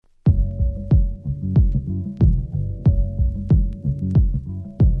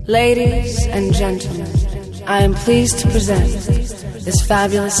Ladies and gentlemen, I am pleased to present this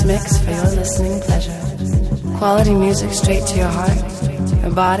fabulous mix for your listening pleasure. Quality music straight to your heart,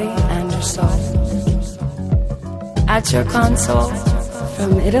 your body, and your soul. At your console,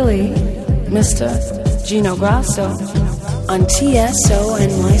 from Italy, Mr. Gino Grasso on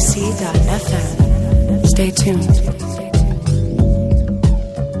TSONYC.FM. Stay tuned.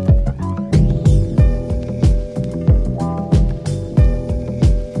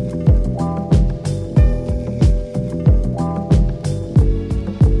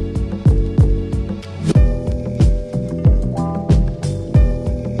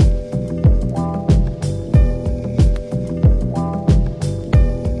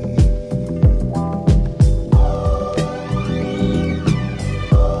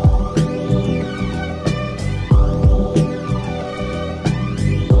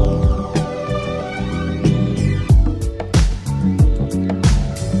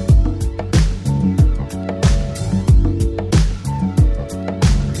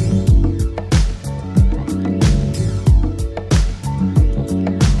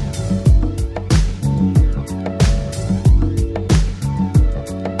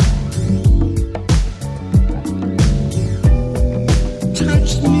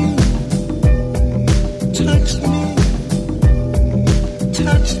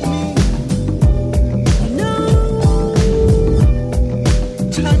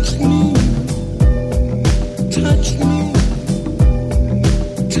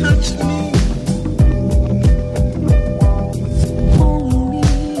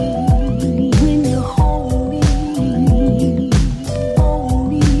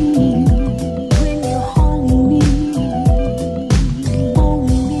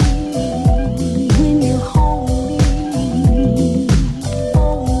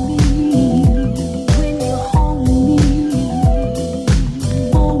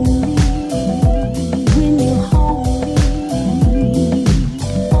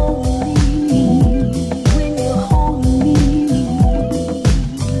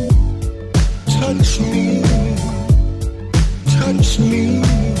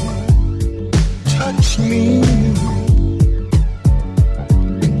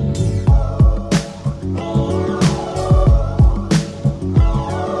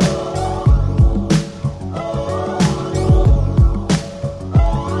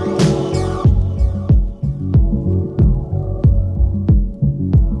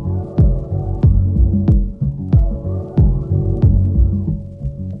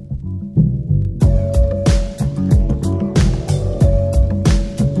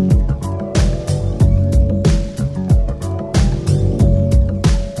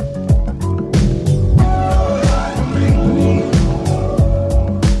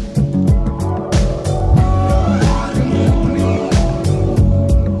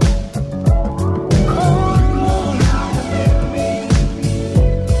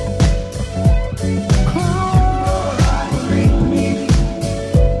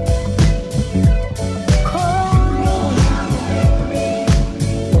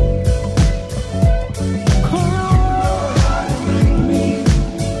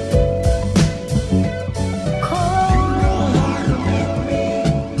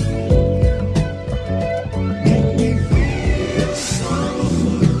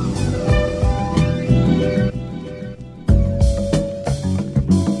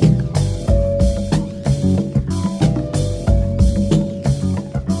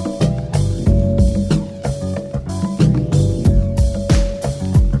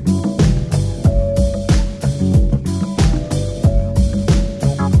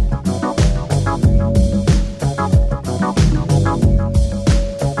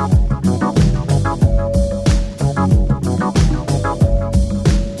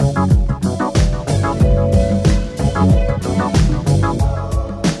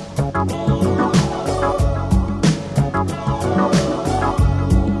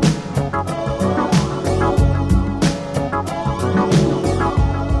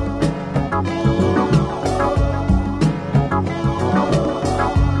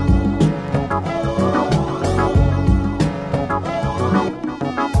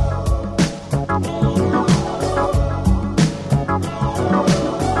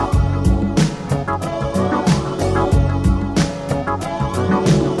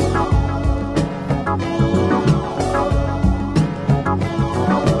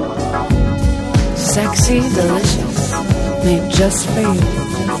 Sexy, delicious, made just for you.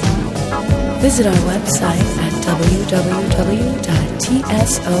 Visit our website at www.tsonyc.fm.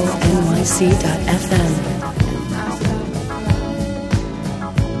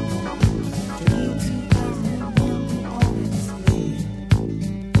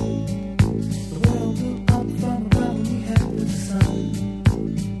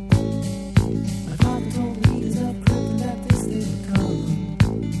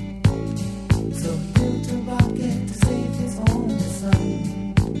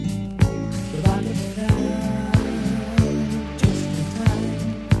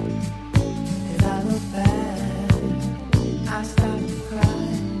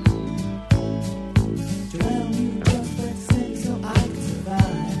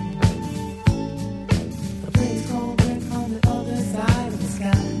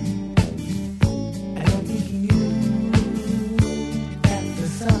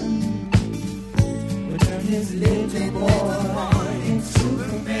 his little boy in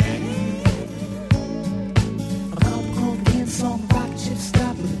Superman. A couple confidence on the rock ship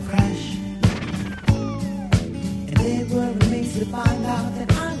stopped with a crash, and they were amazed to find out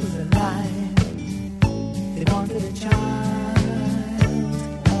that I was alive. They wanted a child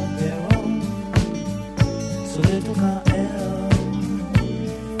of their own, so they took our L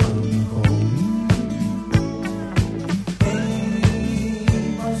from home. They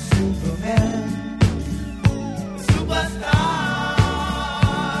were Superman, superstar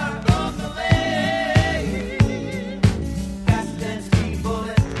of the land. Faster than speed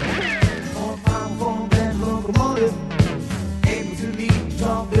bullet, more powerful than locomotive, able to leap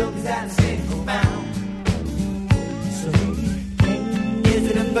tall buildings at a single bound. Is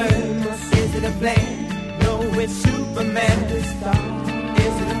it a bird or is it a plane? No, it's Superman. Is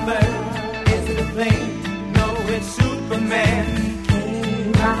it a bird? Is it a plane? No, it's Superman. He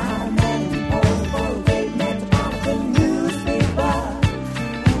came round and reported for a great metropolitan newspaper.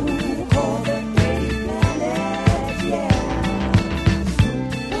 Who called the great planet? Yeah,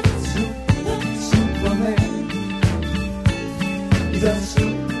 Superman. He's a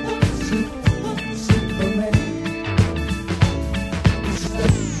Superman.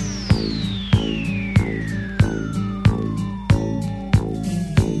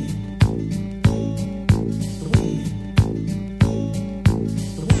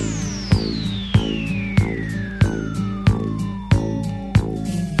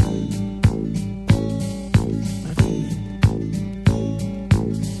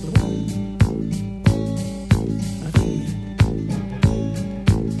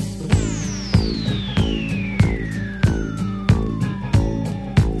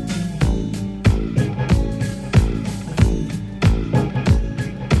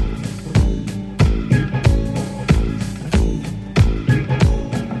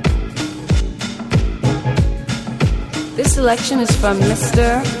 This selection is from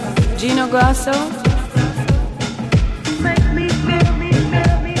Mr. Gino Grasso.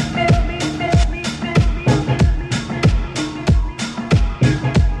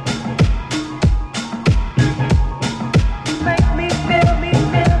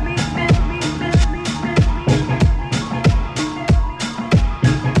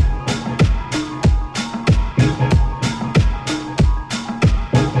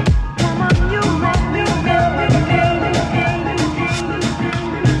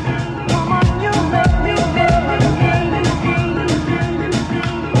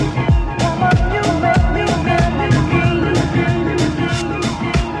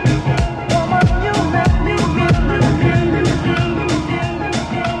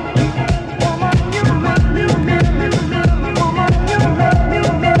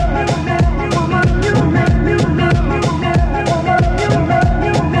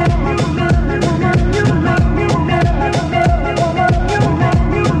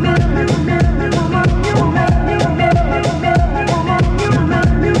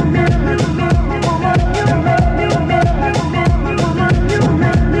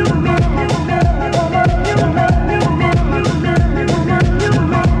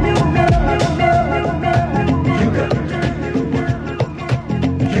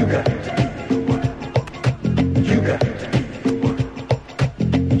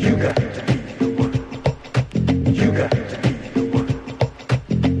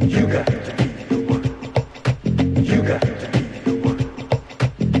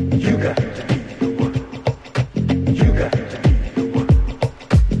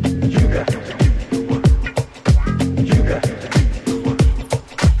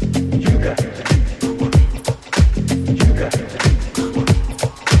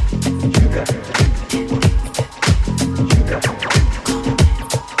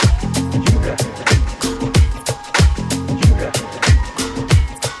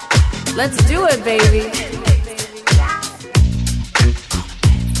 Let's do it, baby.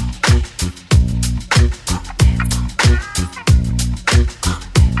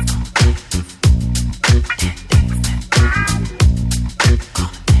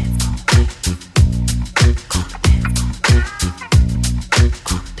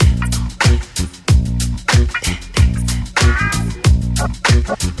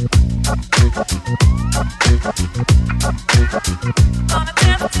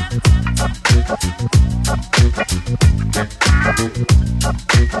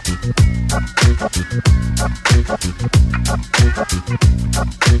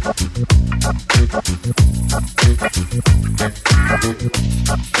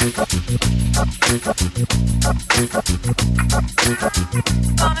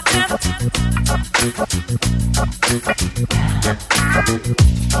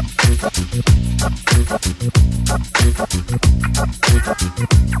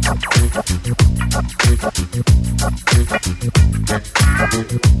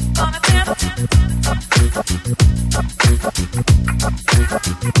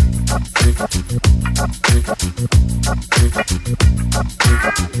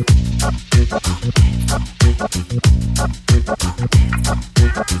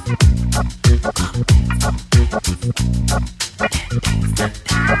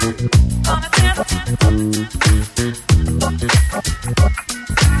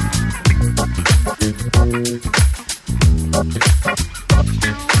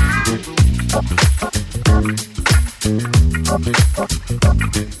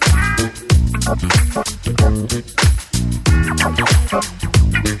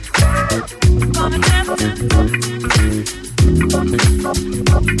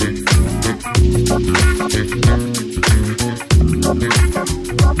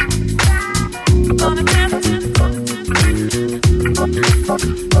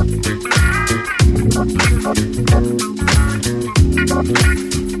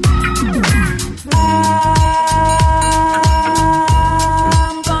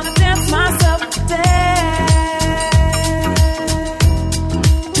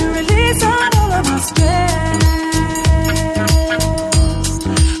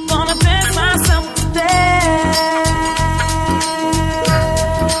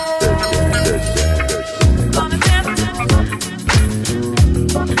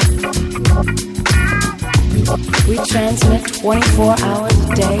 Transmit 24 hours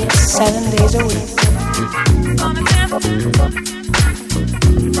a day, 7 days a week.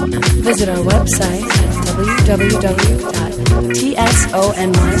 Visit our website at www.tsonyc.fm.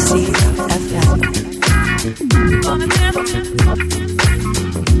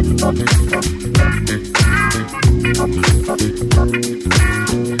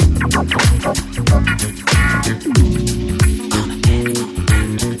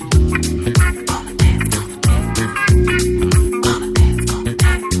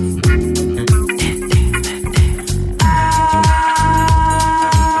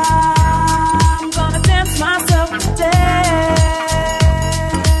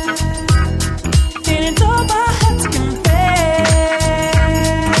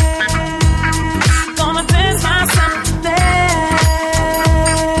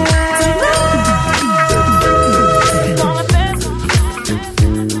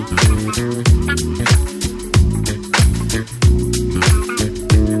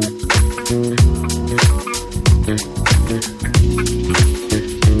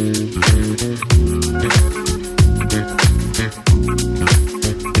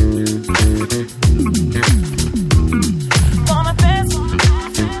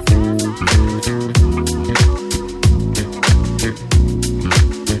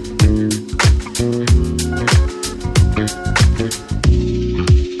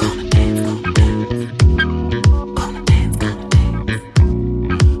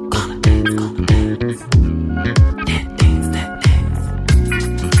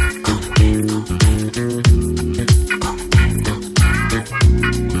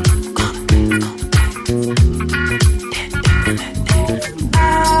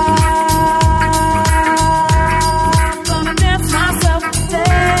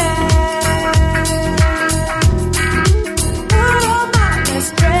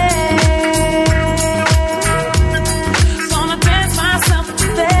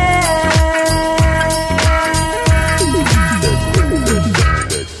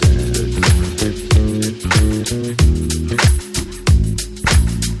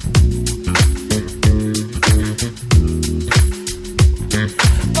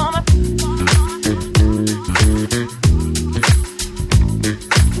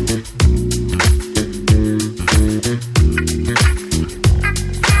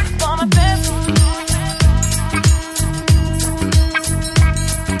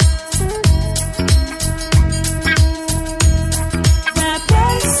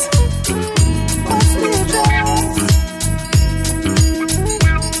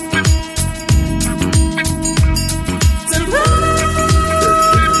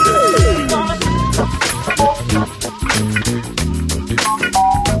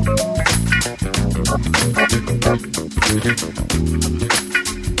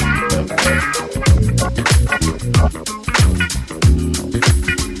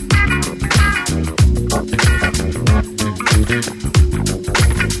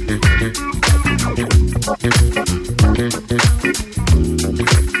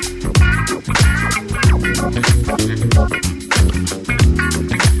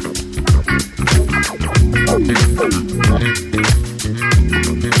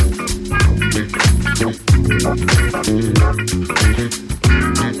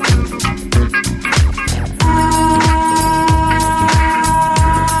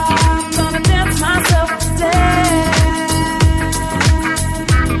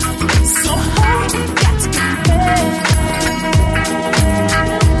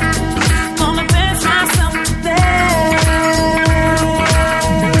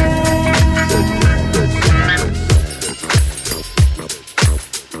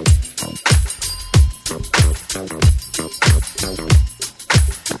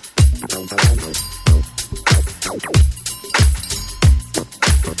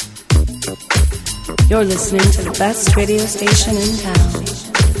 You're listening to the best radio station in town.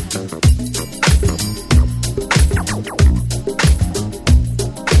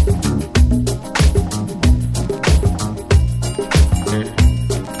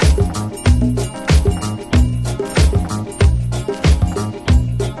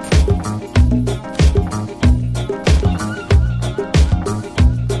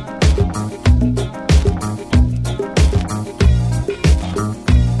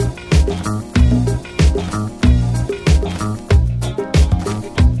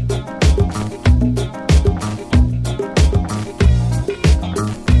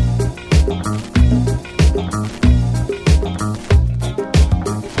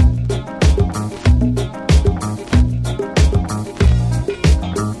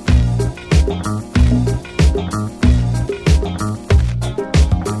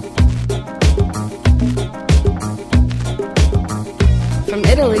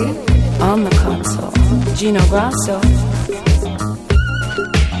 On the console, Gino Grasso.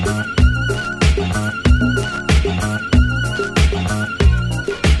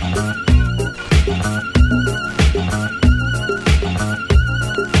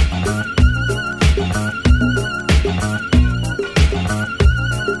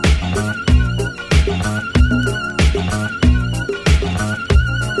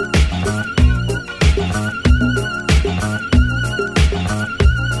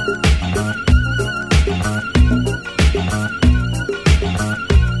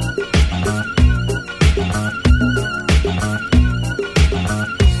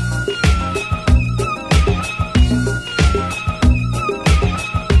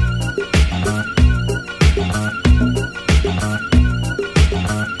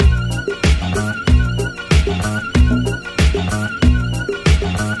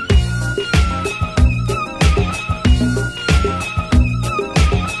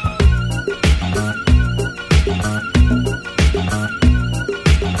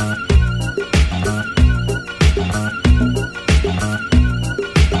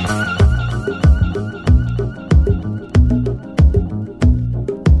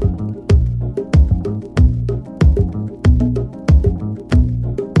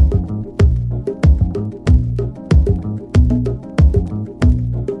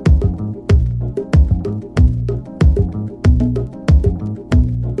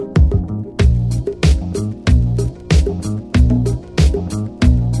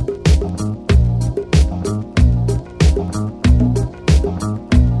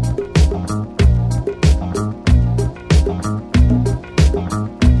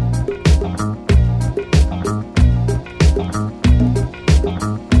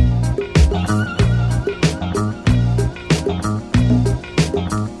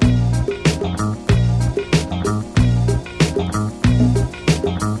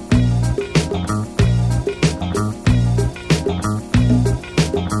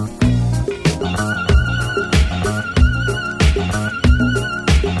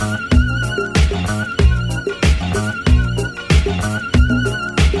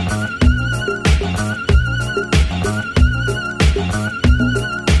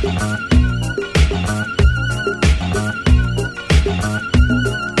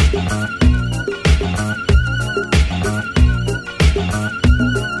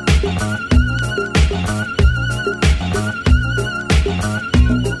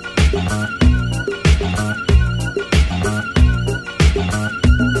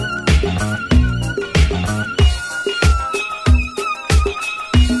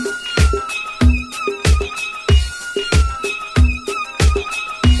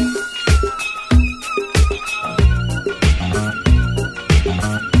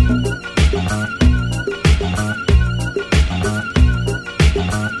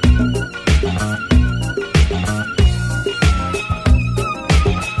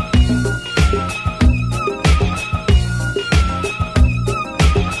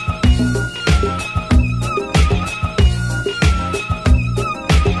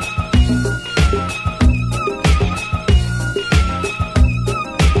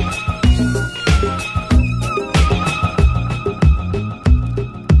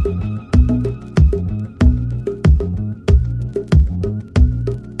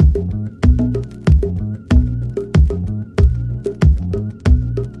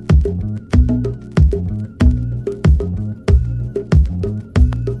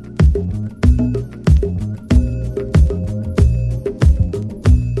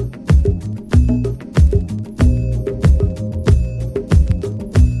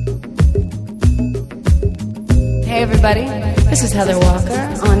 Hey everybody, this is Heather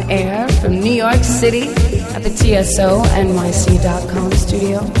Walker on air from New York City at the TSONYC.com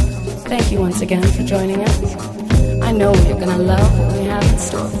studio. Thank you once again for joining us. I know you're gonna love what we have in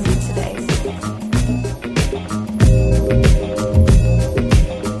store for you today.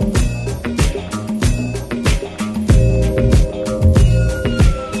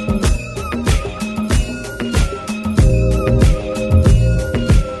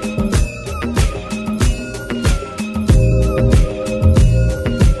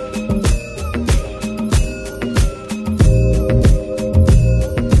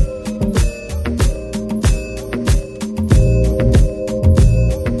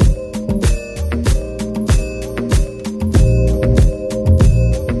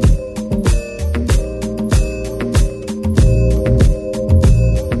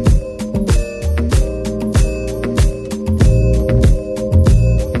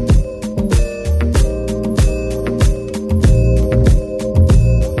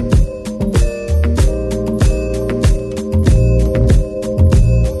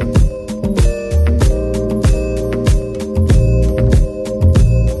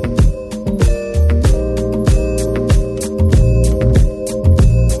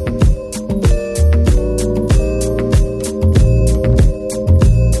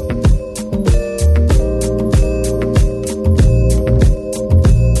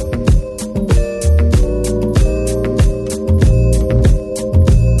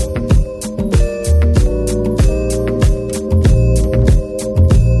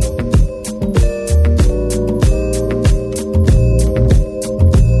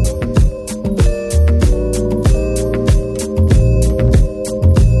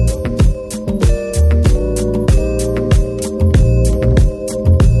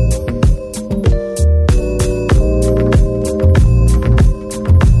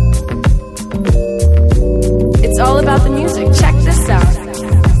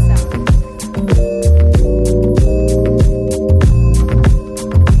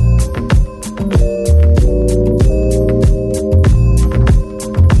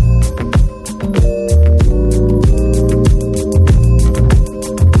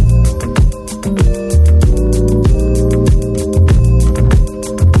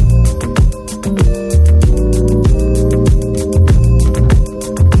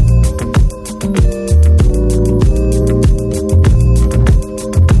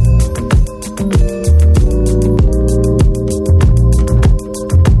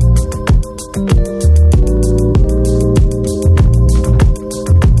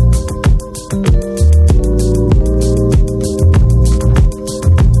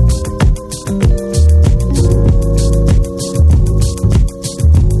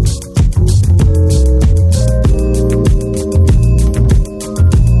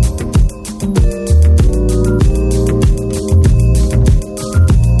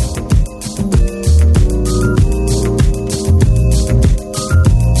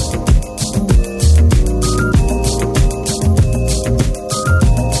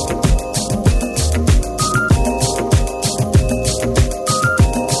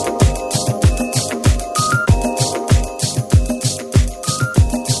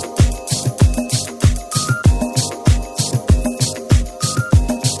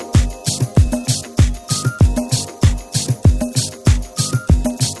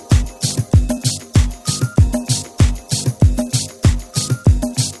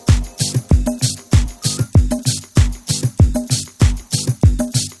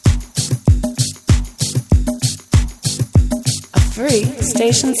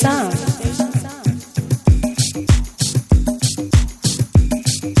 Station Sound.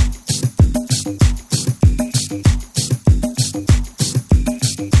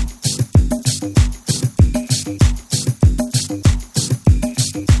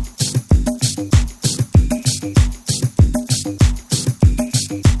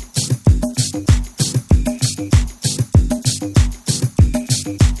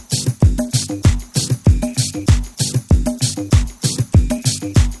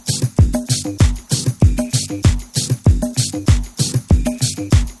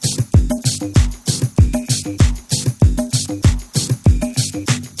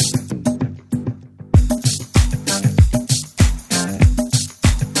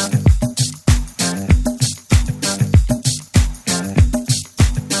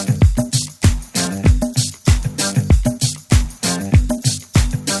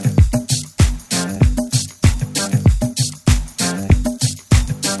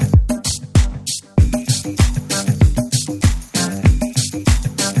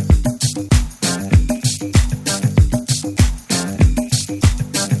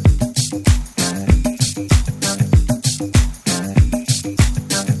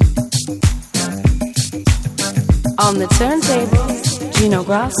 the turntable, Gino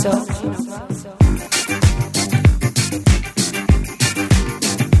Grasso.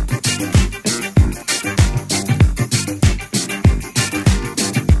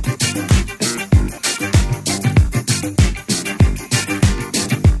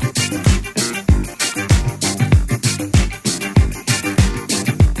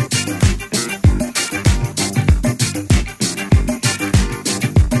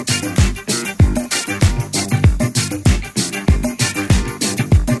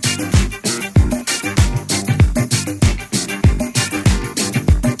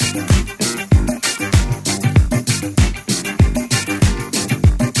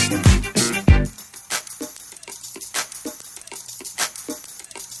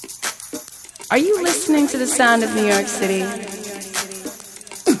 Are you listening to the sound of New York City?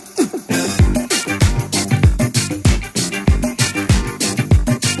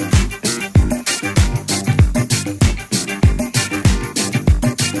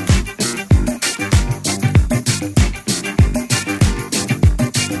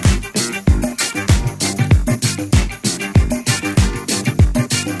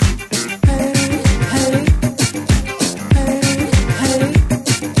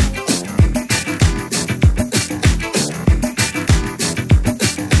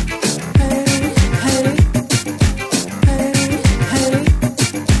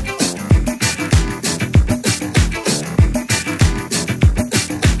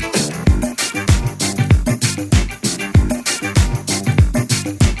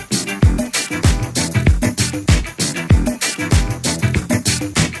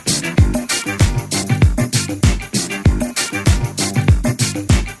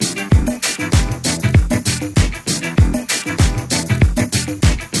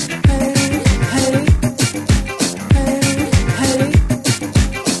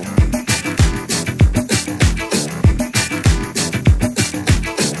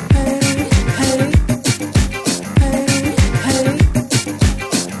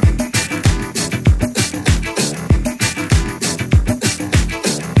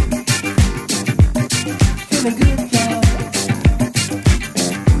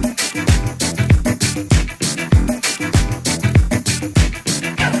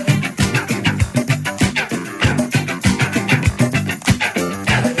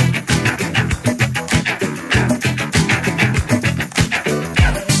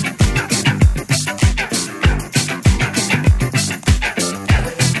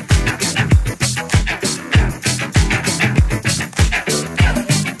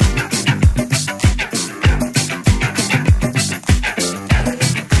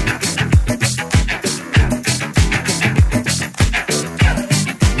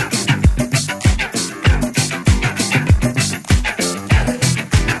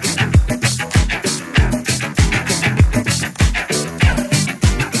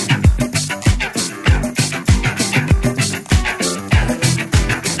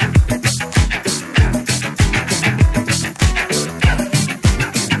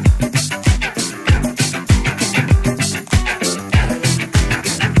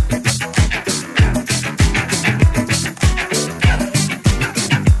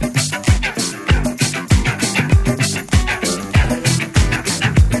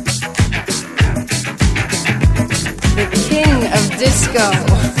 Disco,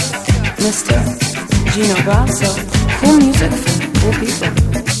 Mr. Gino Grasso. Cool music for cool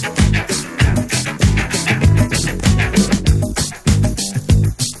people.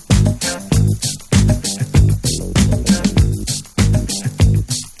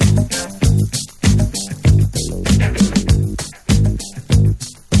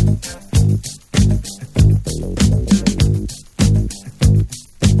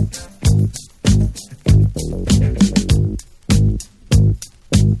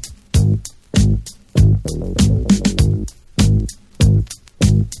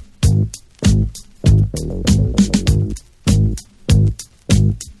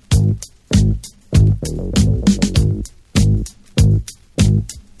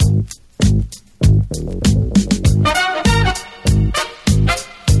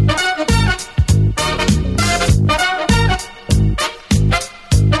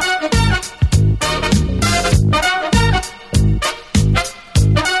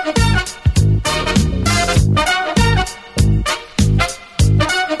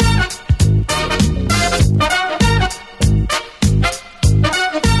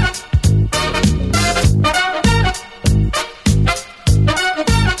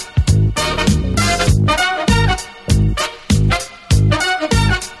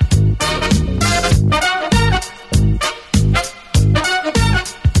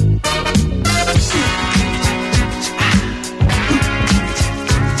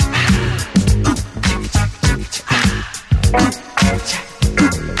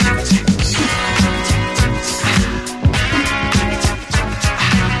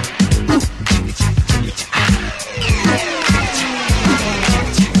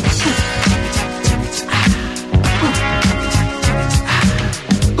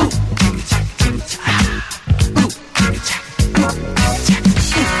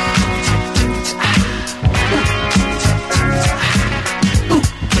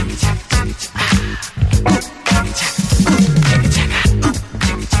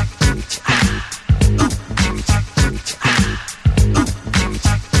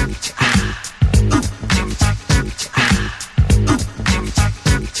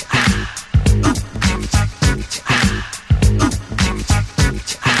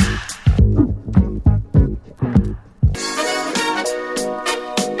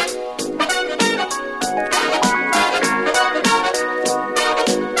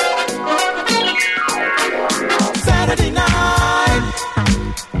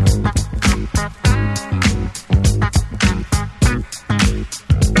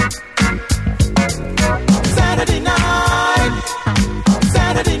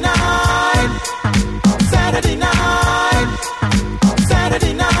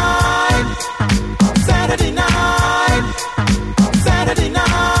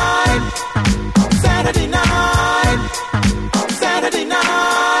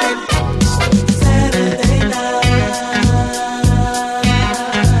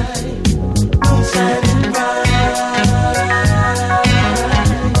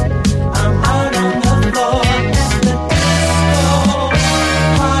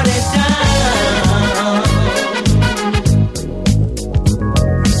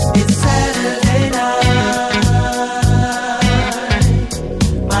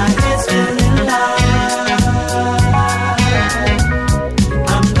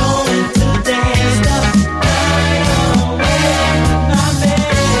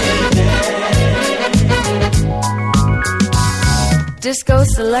 Disco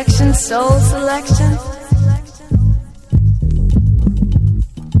selection, soul selection.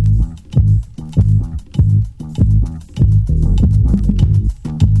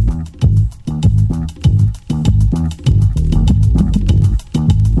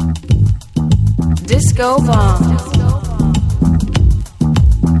 Disco bomb.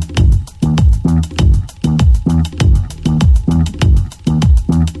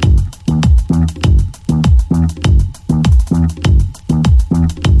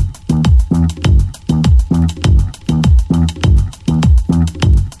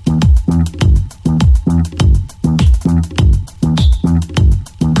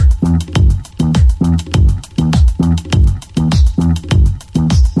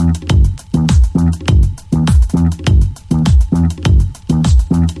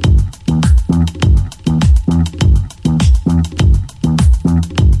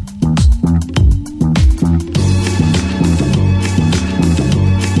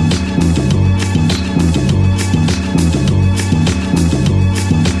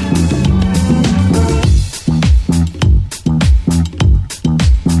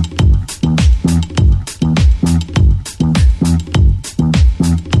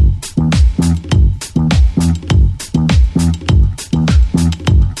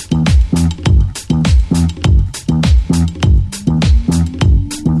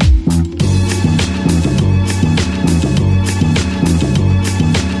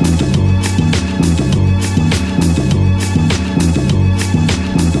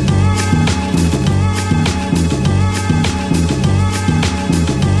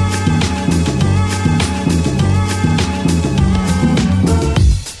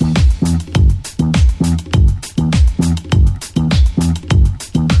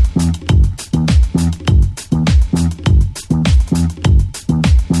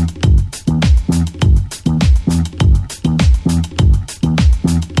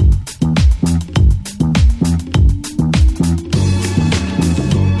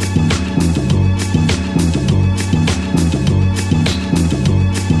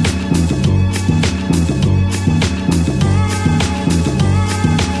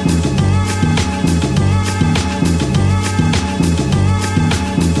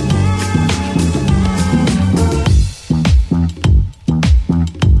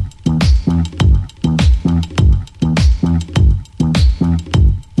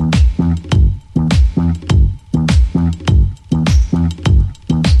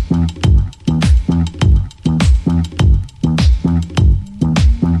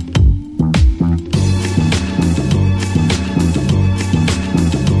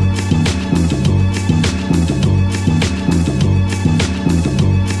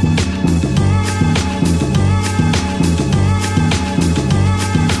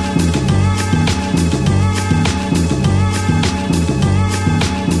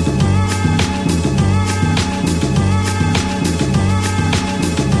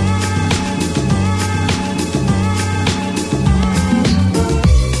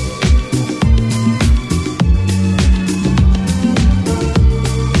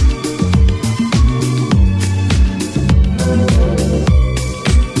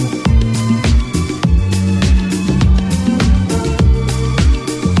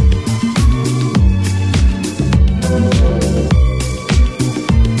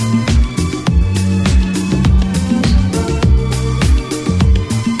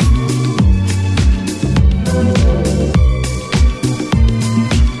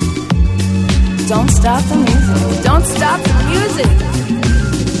 Don't stop the music. Don't stop the music.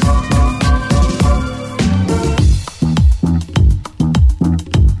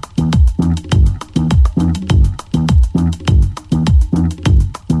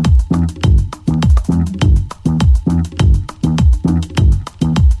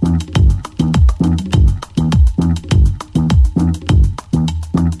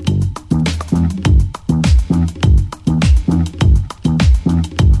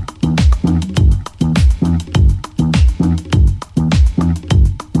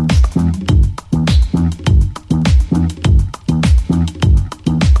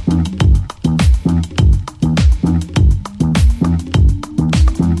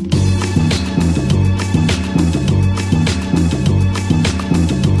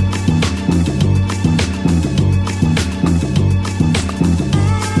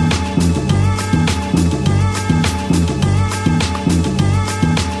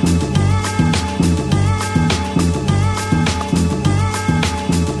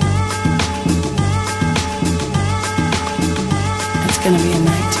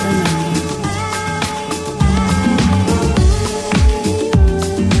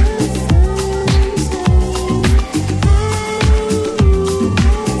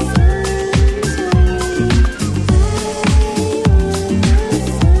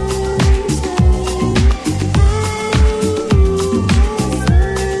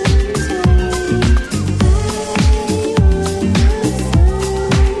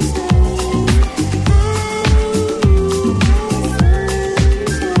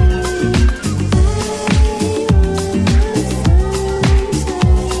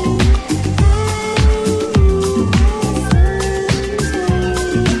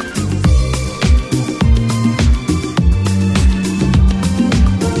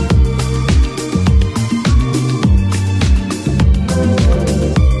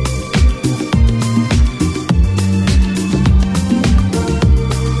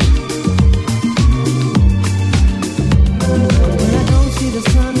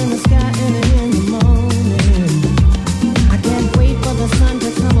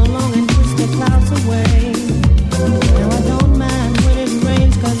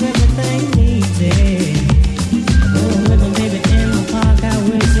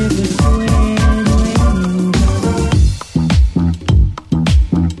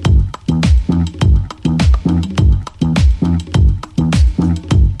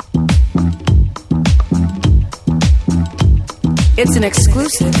 It's an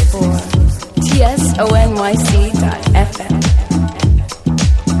exclusive for tsonyc.fm.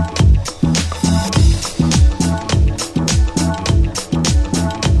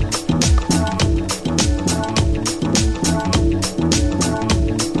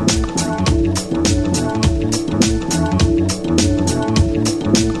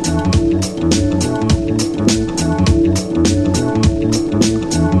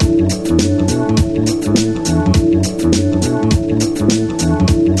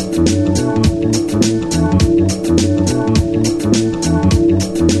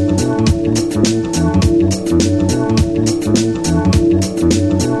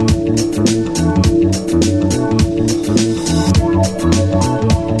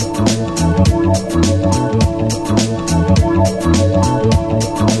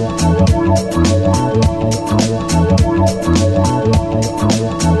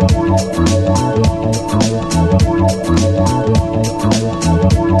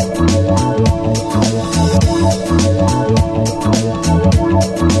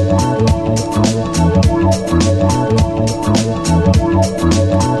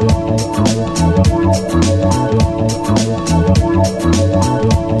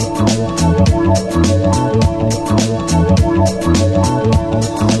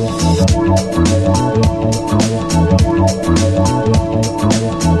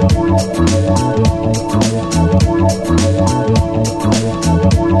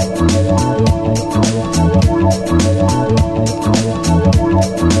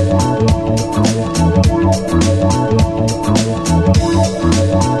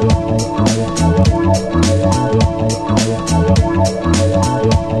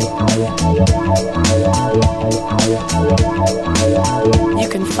 You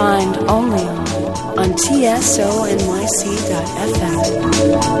can find only on tsonyc.fm.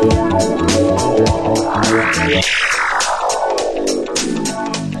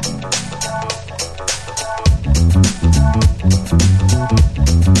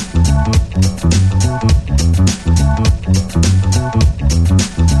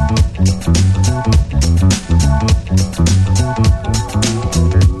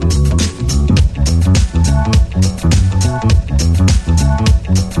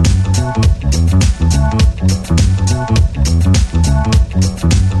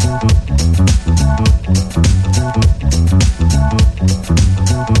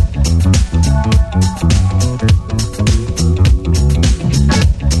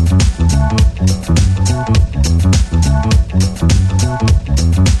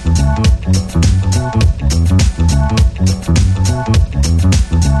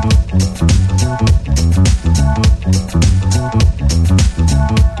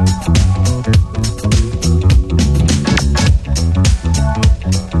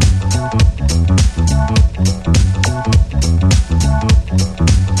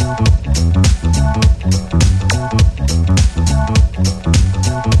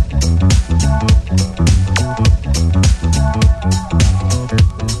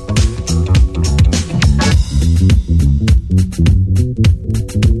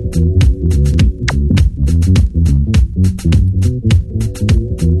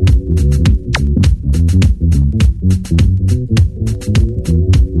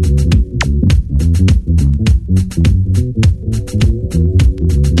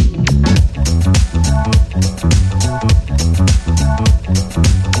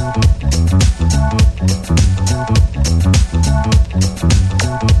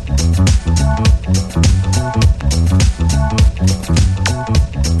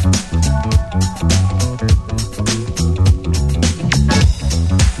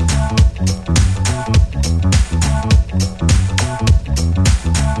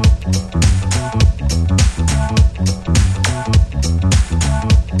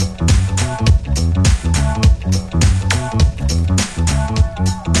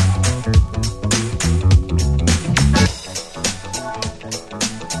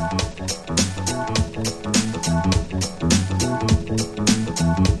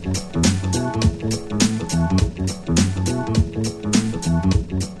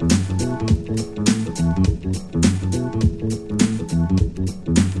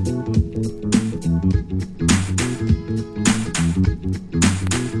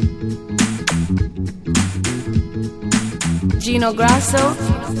 Gino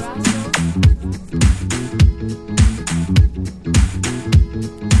Grasso.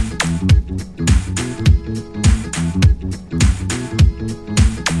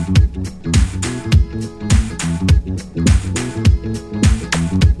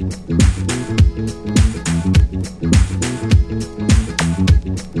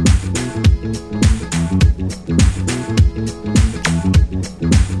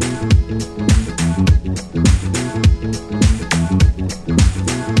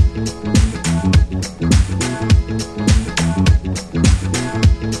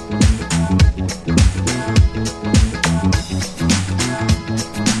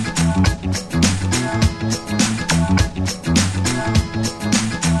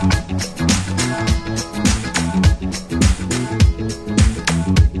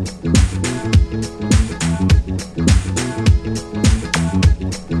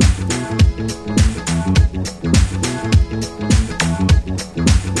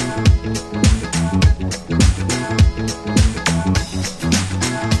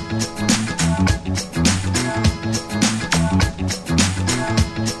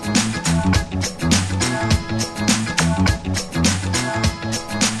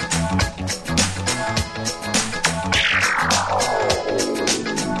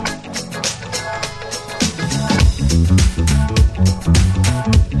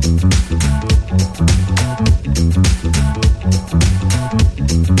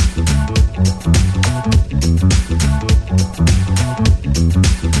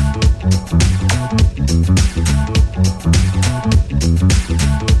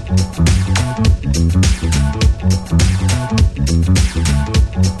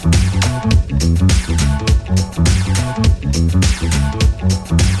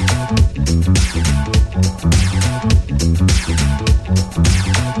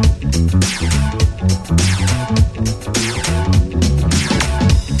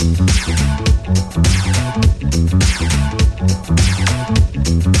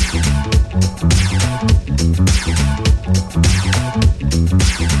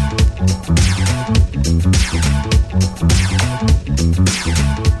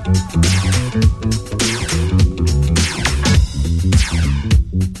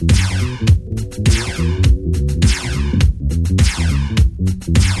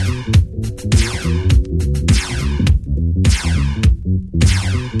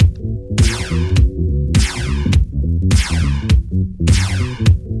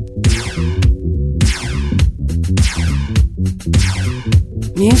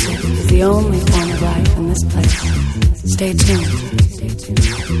 Music is the only form of life in this place. Stay tuned.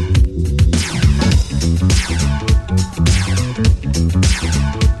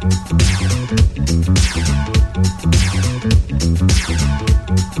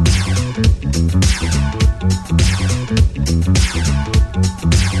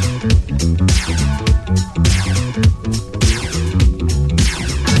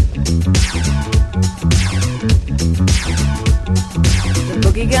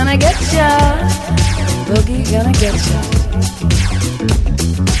 Boogie gonna get ya. Boogie gonna get ya.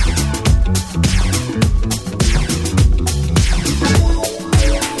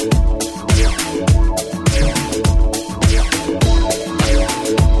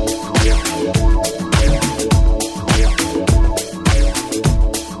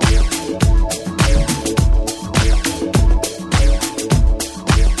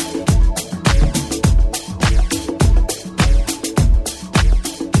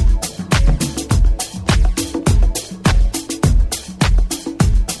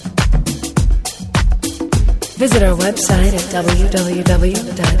 Visit our website at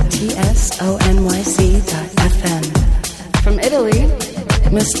www.tsonyc.fm. From Italy,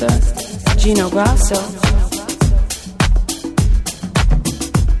 Mr. Gino Grasso.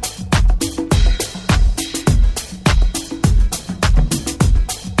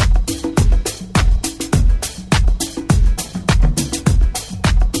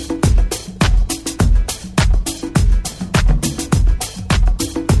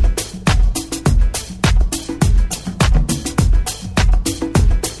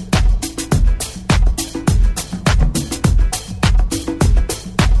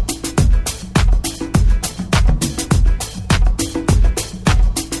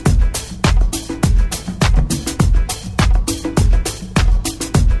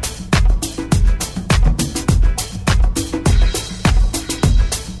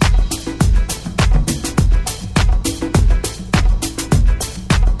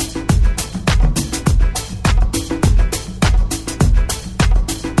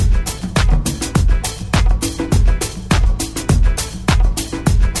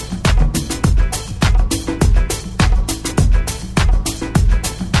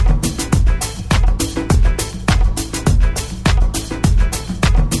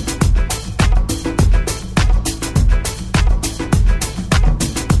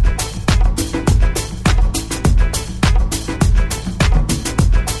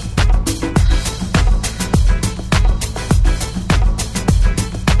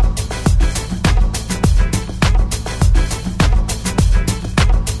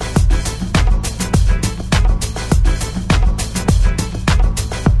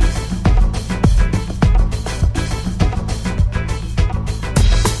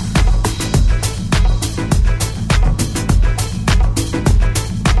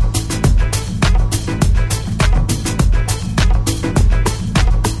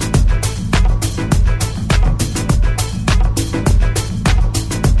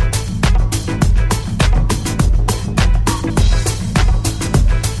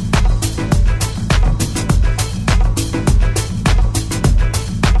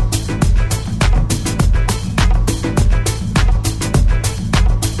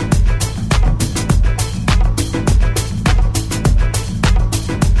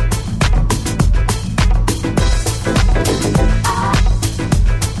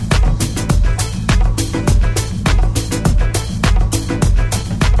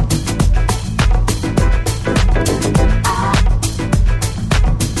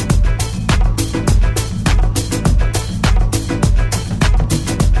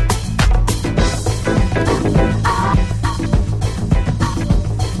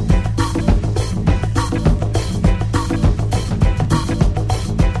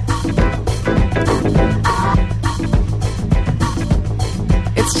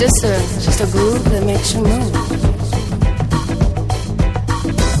 It's just a groove that makes you move.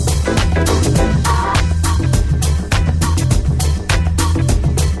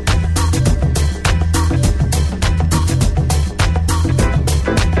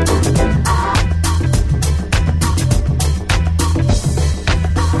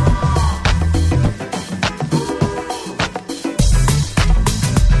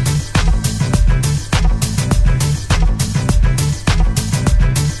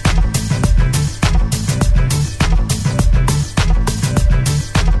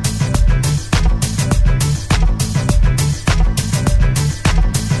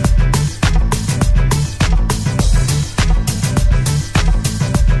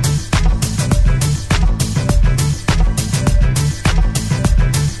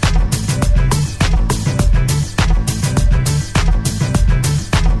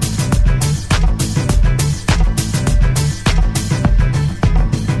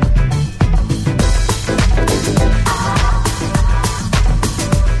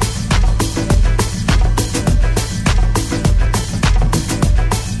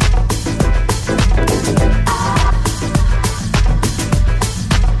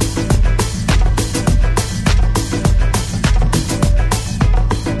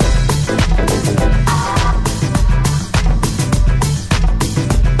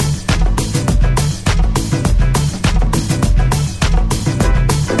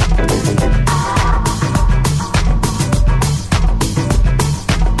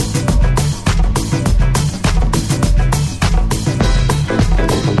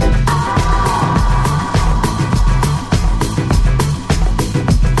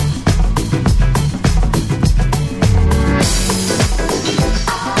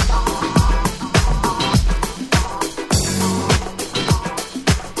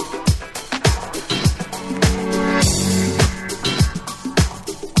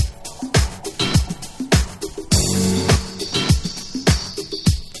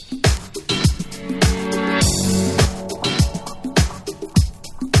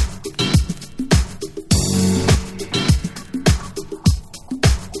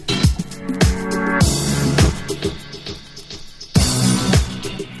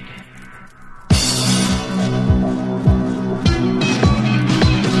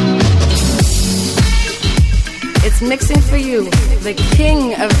 for you, the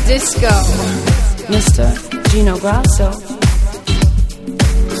king of disco, Mr. Gino Grasso.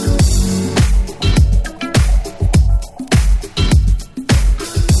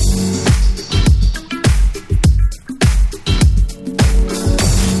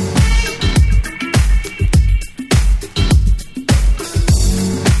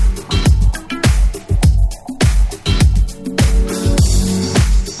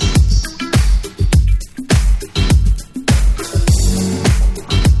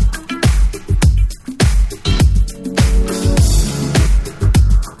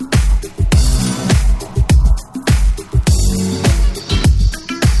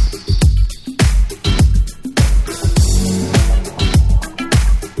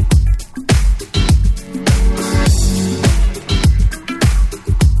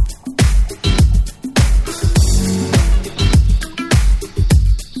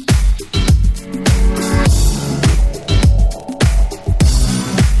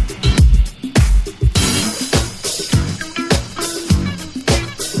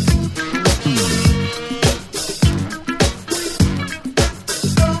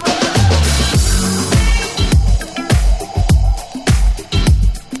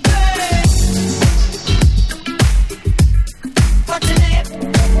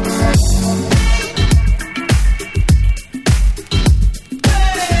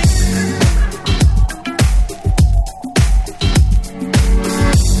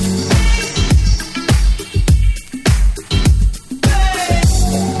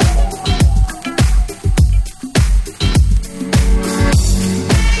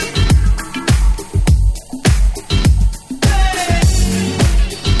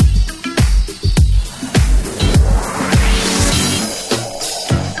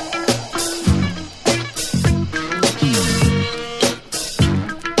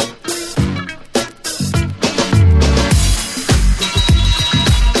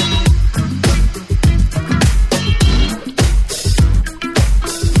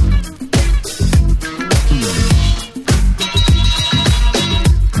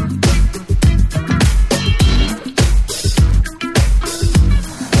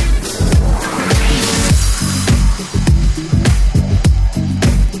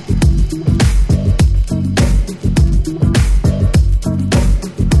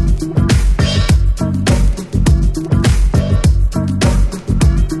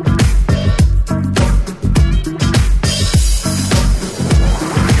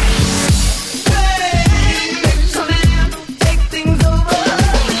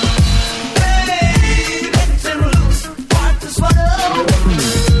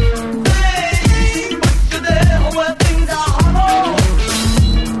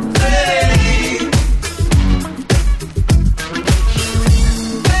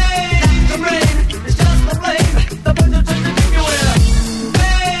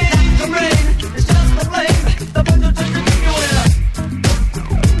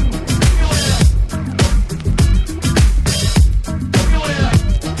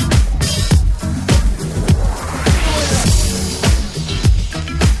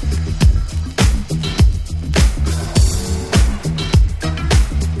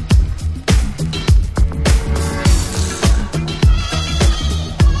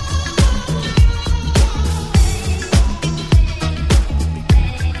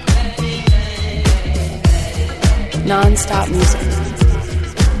 Non-stop music.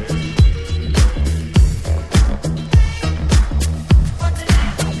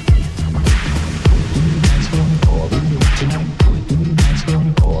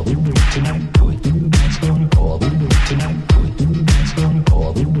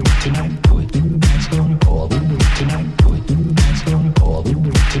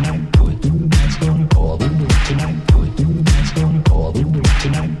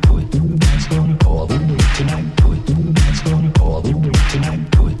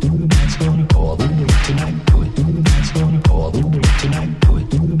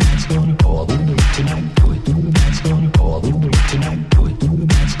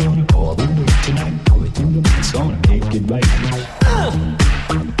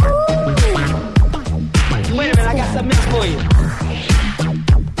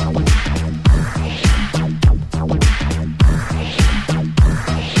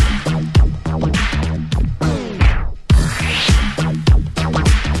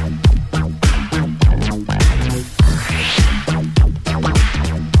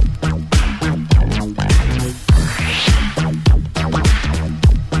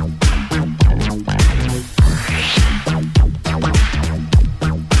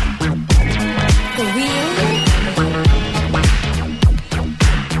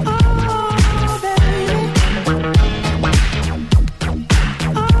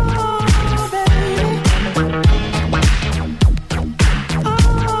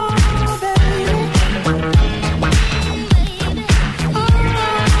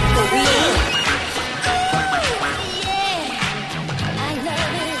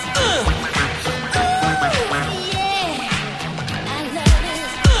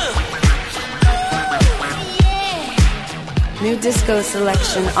 New disco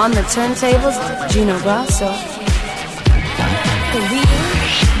selection on the turntables, Gino Grasso.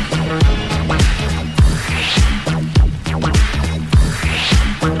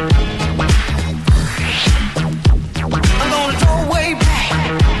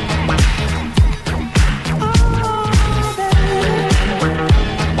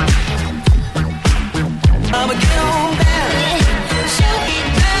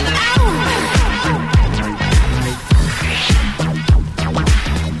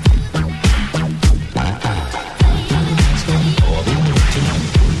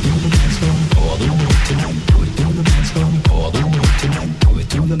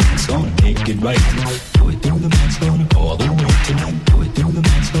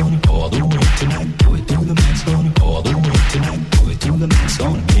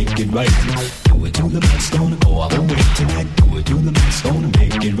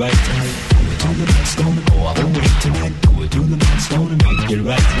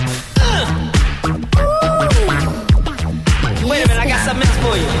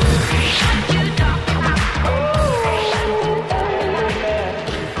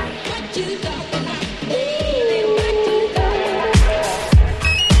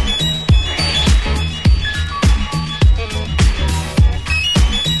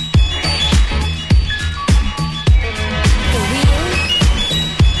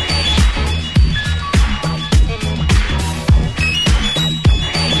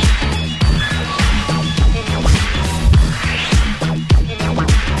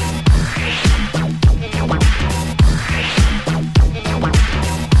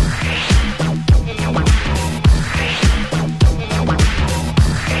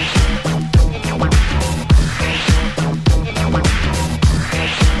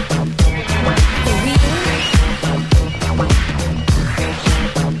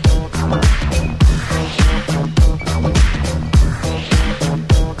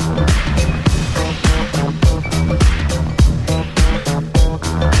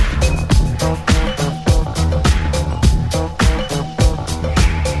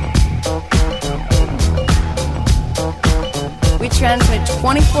 Transmit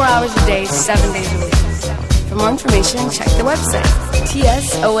 24 hours a day, 7 days a week. For more information, check the website,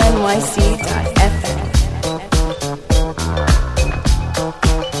 tsonyc.fm.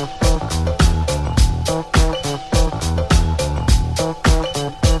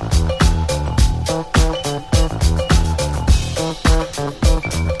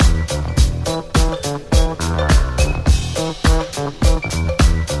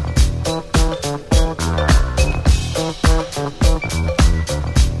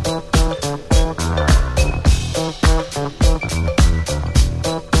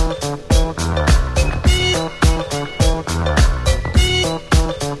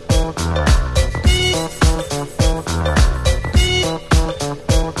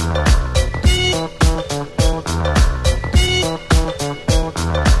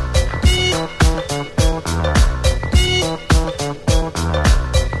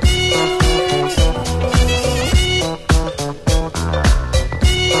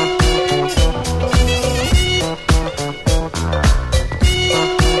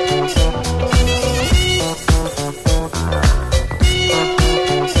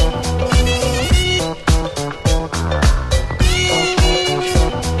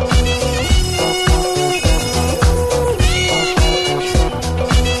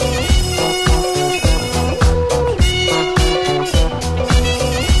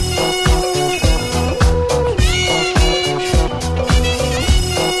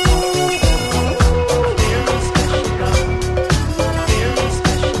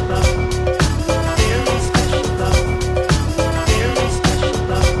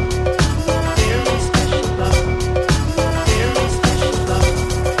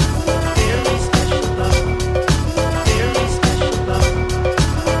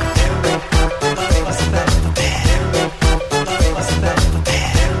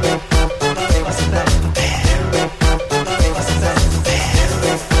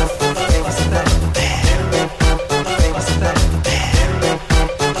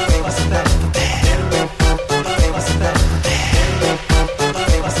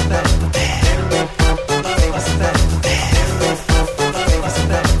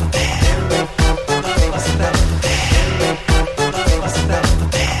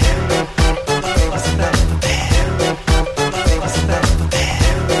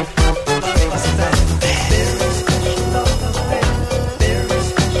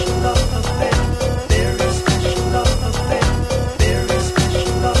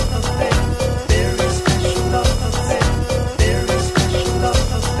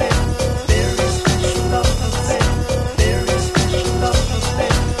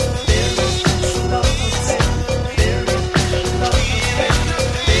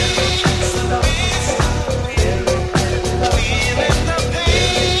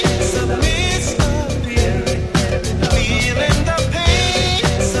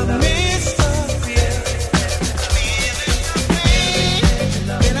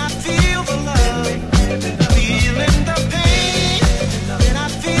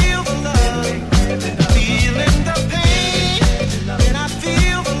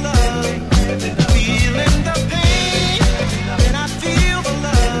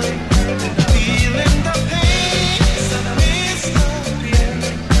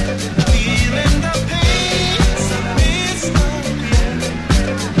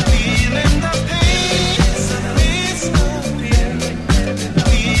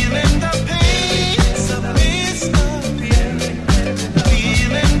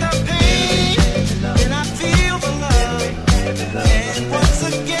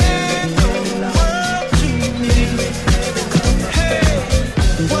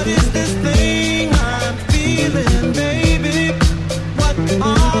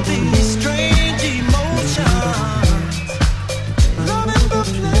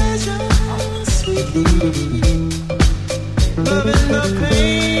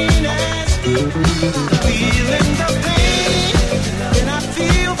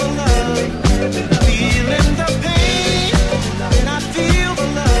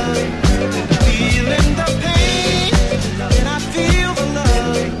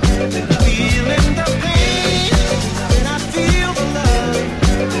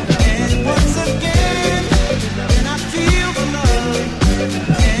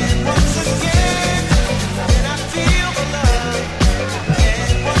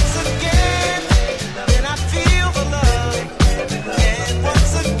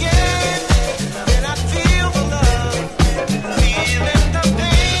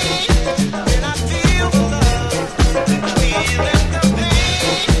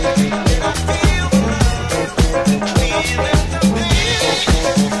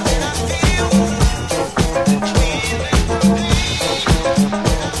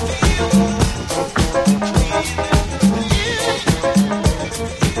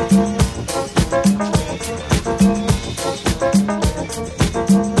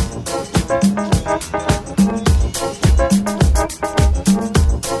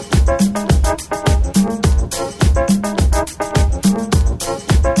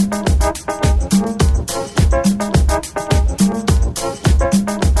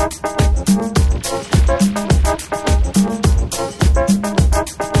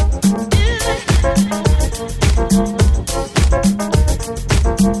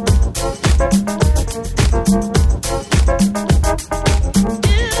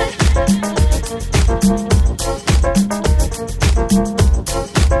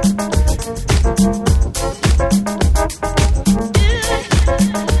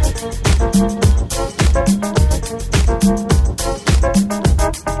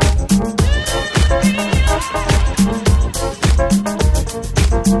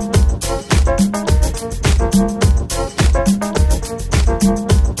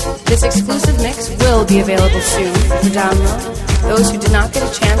 This exclusive mix will be available soon for download. Those who did not get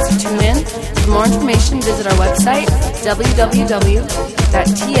a chance to tune in, for more information, visit our website, www.tsonyc.fm.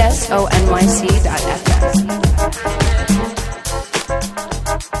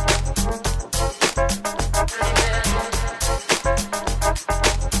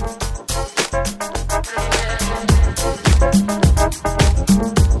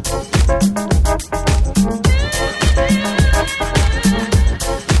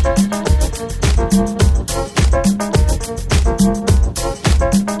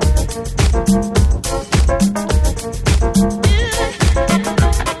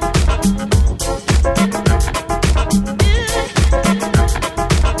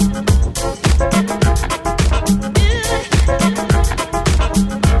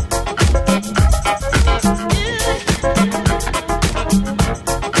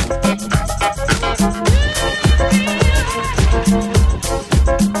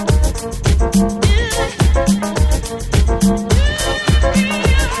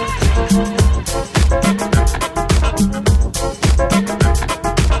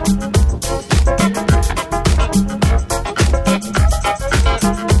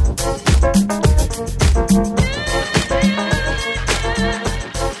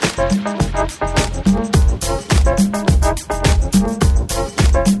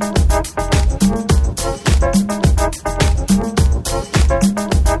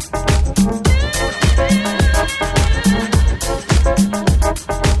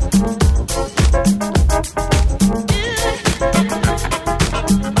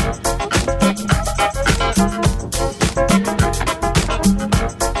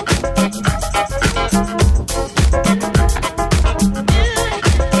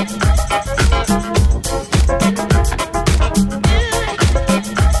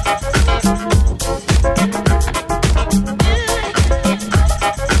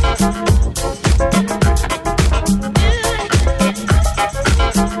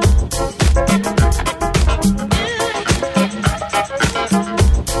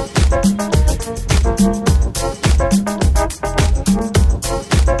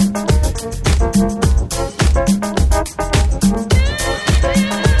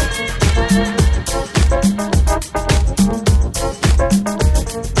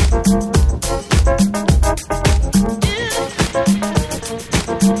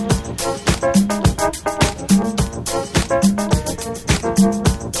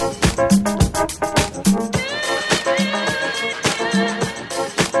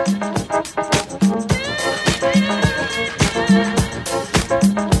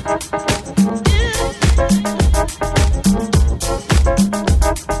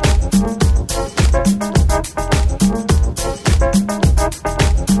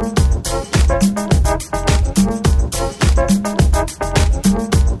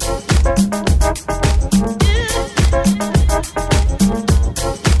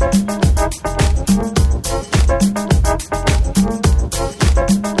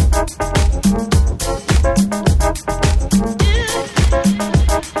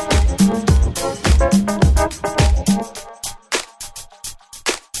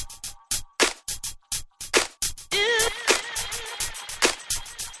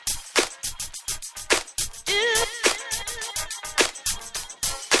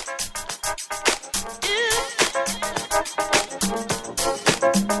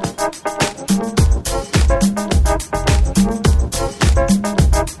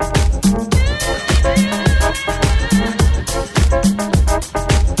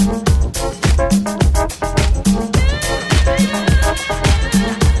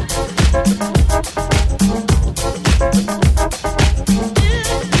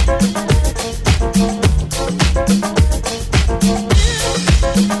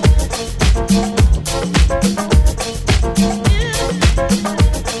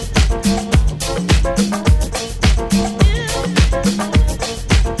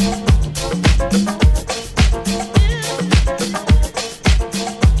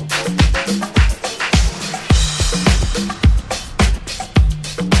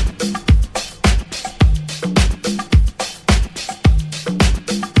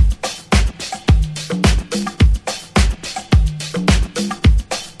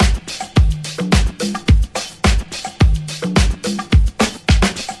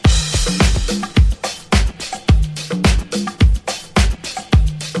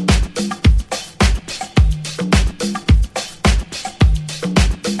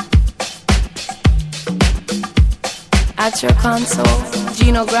 At your console,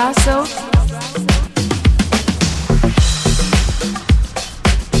 Gino Grasso.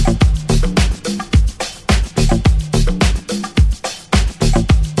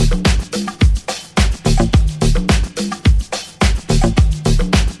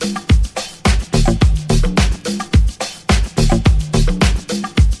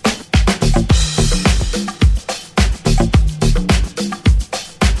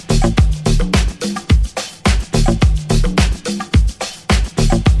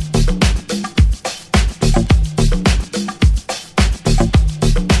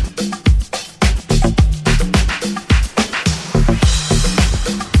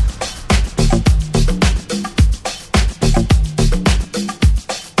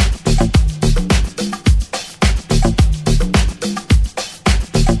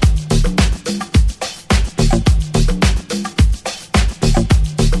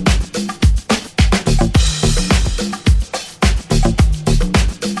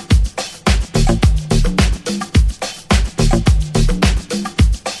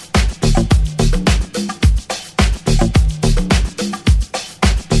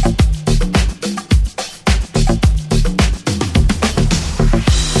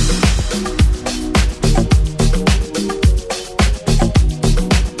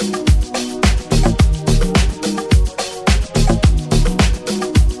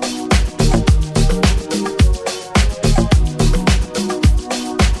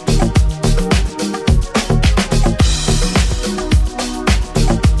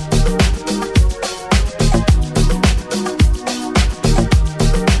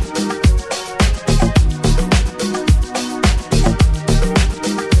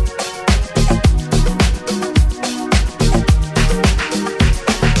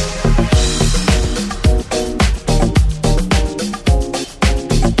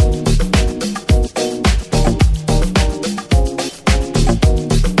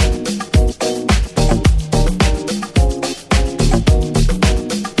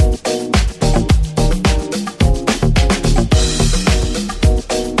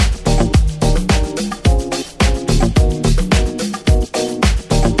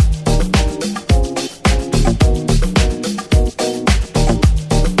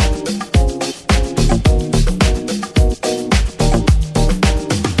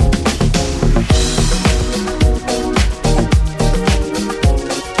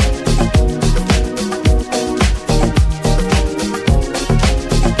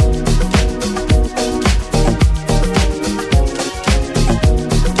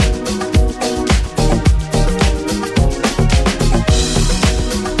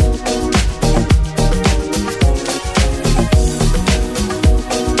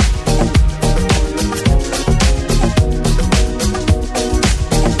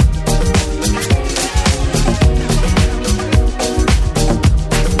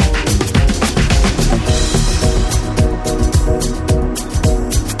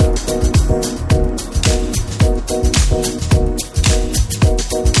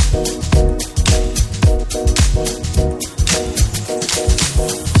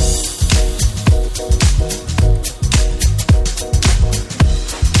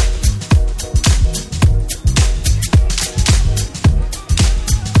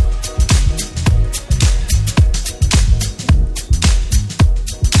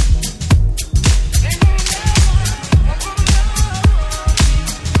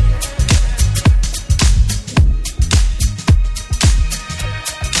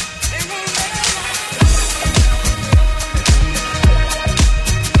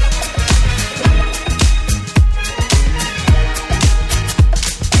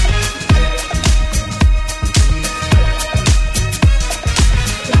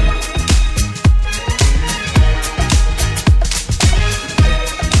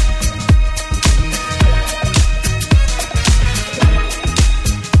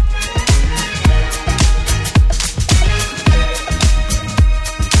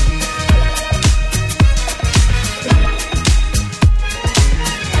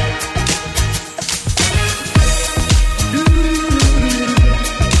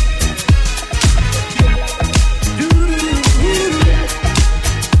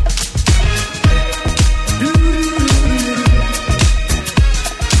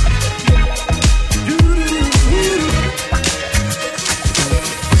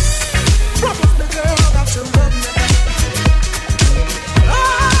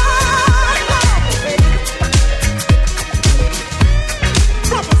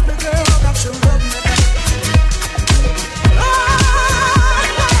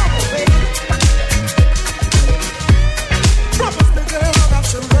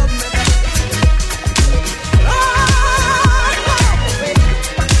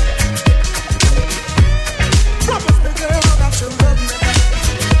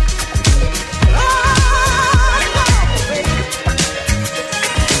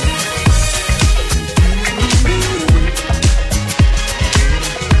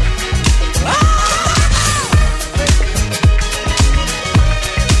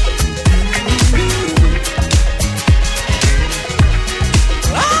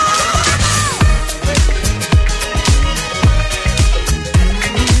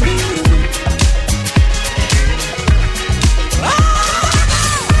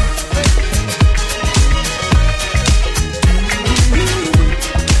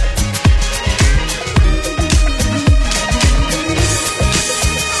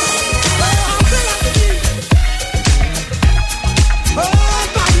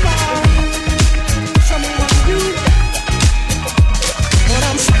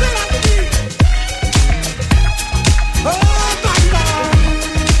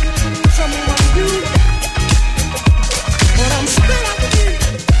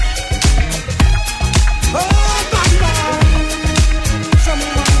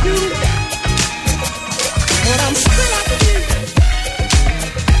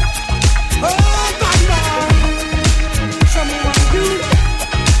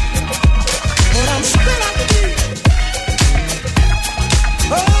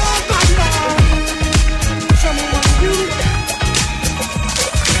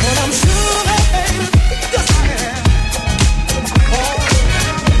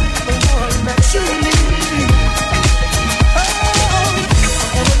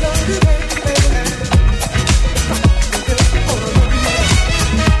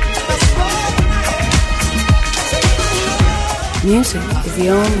 Music is the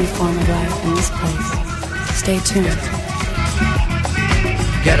only form of life in this place. Stay tuned.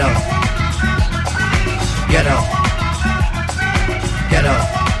 Ghetto. Ghetto. Ghetto.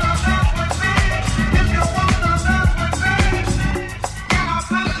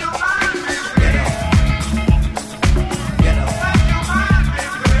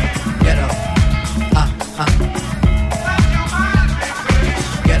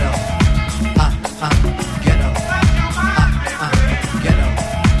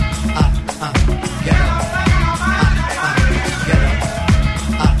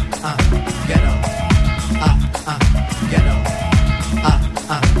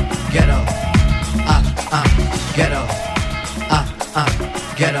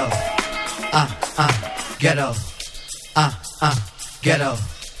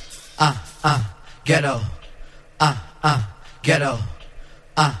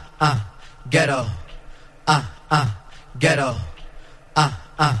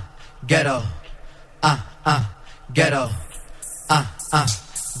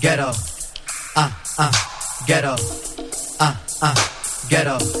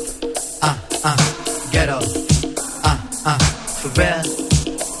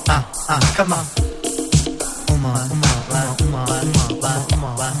 Come on.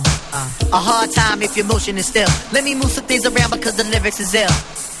 A hard time if your motion is still. Let me move some things around because the lyrics is ill.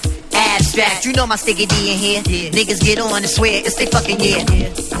 Abstract, you know my sticky D in here. Niggas get on and swear it's they fucking year.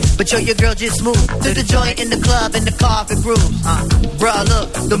 But yo, your girl just moved to the joint in the club in the car for grooves. Bruh,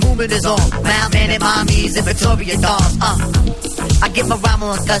 look, the movement is on. Mount Man and mommies and Victoria dolls. I get my rhyme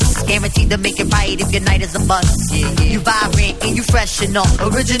on Gus, guaranteed to make it right if your night is a bust. You vibrant and you fresh and all.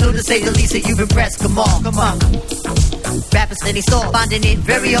 Original to say the least, and you've impressed. Come on. Rappers steady store, finding it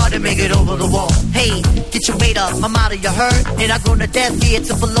very hard to make it over the wall. Hey, get your weight up, I'm out of your herd, and I grown to death ear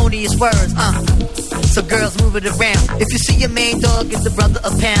to felonious words. So girls move it around. If you see your main dog, give the brother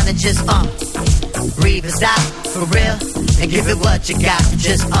a pound and just breathe and stop for real, and give it what you got.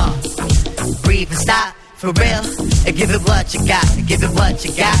 Just breathe and stop for real, and give it what you got. Give it what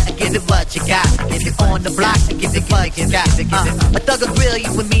you got. Give it what you got. If you're on the block, give it what you got. A thug will grill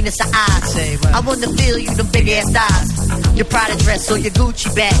you with meanness of eyes. I wanna feel you, them big ass thighs. Your Prada dress or your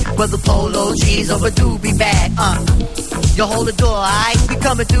Gucci bag, whether polo jeans or a doobie bag. You hold the door, alright? We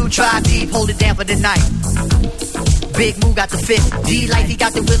coming through, try deep, hold it down for the night. Big Moo got the fifth, D-Life, he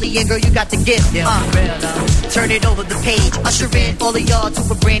got the Willie, and girl, you got the gift. Turn it over the page, usher in all of y'all to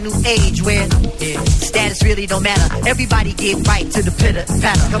a brand new age where status really don't matter. Everybody get right to the pitter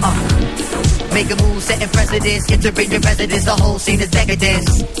patter. Come on, make a move, setting precedence, entering your residence. The whole scene is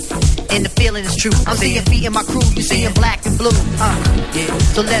decadence, and the feeling is true. I'm seeing feet in my crew, you seeing black and blue.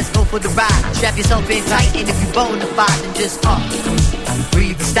 So let's go for the ride. Strap yourself in tight, and if you bona fide, then just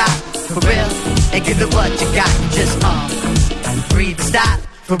breathe and stop for real, and give it what you got. Just breathe and stop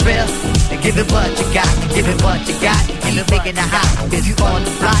for real, and give it what you got. Give it what you got. Keep making it hot. If you on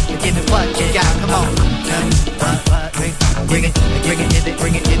the block, give it what you got. Come on. Bring it, bring it,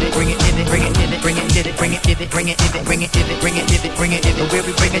 bring it, bring it, bring it, bring it, bring it, bring it, bring it, bring it, bring it, bring it, bring it, where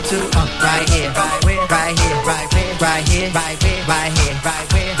we bring it to? Right here, right here, right here, right here, right here, right here,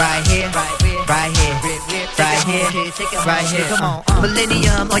 right here, right here, right here, right here. Come on,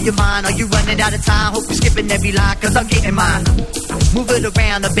 Millennium on your mind. Are you running out of time? Hope you're skipping every line, cause I'm getting mine. Move it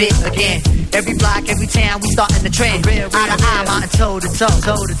around a bit again. Every block, every town, we starting the trend. Eye to eye, mountain toe to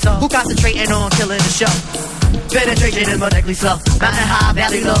toe. Who concentrating on killing the show? Penetration is modically slow. Mountain high,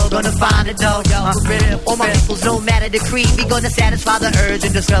 valley low, gonna find it though. All my peoples, no matter the creed, we gonna satisfy the urge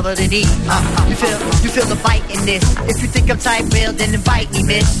and discover the need. You feel the fight in this. If you think I'm type real, then invite me,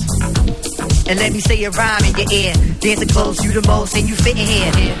 miss. And let me say a rhyme in your ear. Dancing close, you the most, and you fit in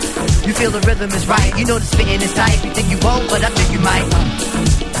here. You feel the rhythm is right. You know the spitting is tight. You think you won't, but I think you might.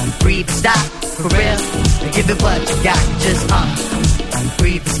 Breathe and stop, for real, and give it what you got. Just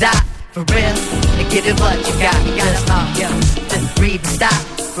breathe and stop, for real, and give it what you got. Just breathe and stop,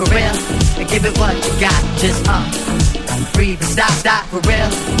 for real, and give it what you got. Just breathe and stop, for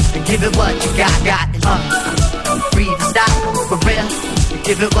real, and give it what you got. Breathe and stop, for real, and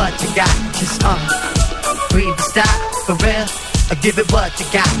give it what you got. Just breathe and stop, for real, and give it what you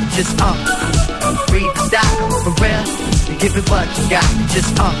got. Just breathe and stop, for real, and give it what you got.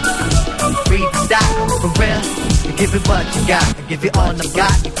 Just breathe and stop, for real, and give it what you got. If you're on the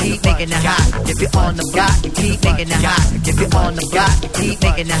block, you keep making it hot. If you're on the block, you keep making it hot. If you're on the block, you keep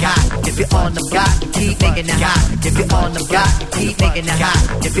making it hot. If you're on the block, you keep making it hot. If you're on the block, you keep making it hot.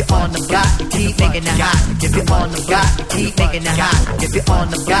 If you're on the block, you keep making it hot. If you're on the block, you keep making it hot. If you're on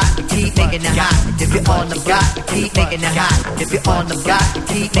the block, you keep making it hot. If you're on the block, you keep making it hot. If you're you're on the block,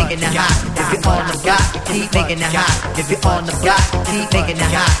 keep making it hot. If you're on the block, keep making it hot. If you're on the block, keep making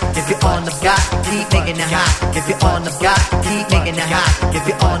it hot. If you're on the block, keep making it hot. If you're on the block, keep making it hot. If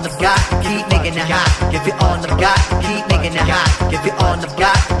you're on the block, keep making it hot. If you're on the block, keep making it hot. If you're on the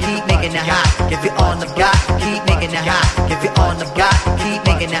block, keep making it hot. If you're on the block, keep making it hot. If you're on the block, keep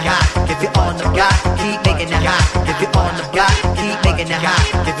making it hot. If you're on the block, keep making it hot. If you're on the block, keep making it hot.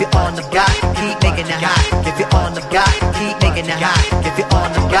 If you're on the block, keep making it hot. If you're on the block, keep making it hot. If you're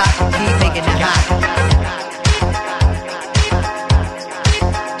on the block, keep making it hot.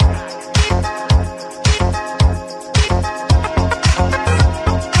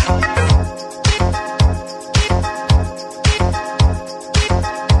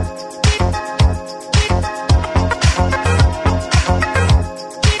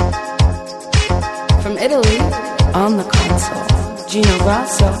 From Italy, on the console, Gino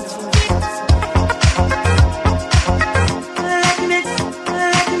Grasso.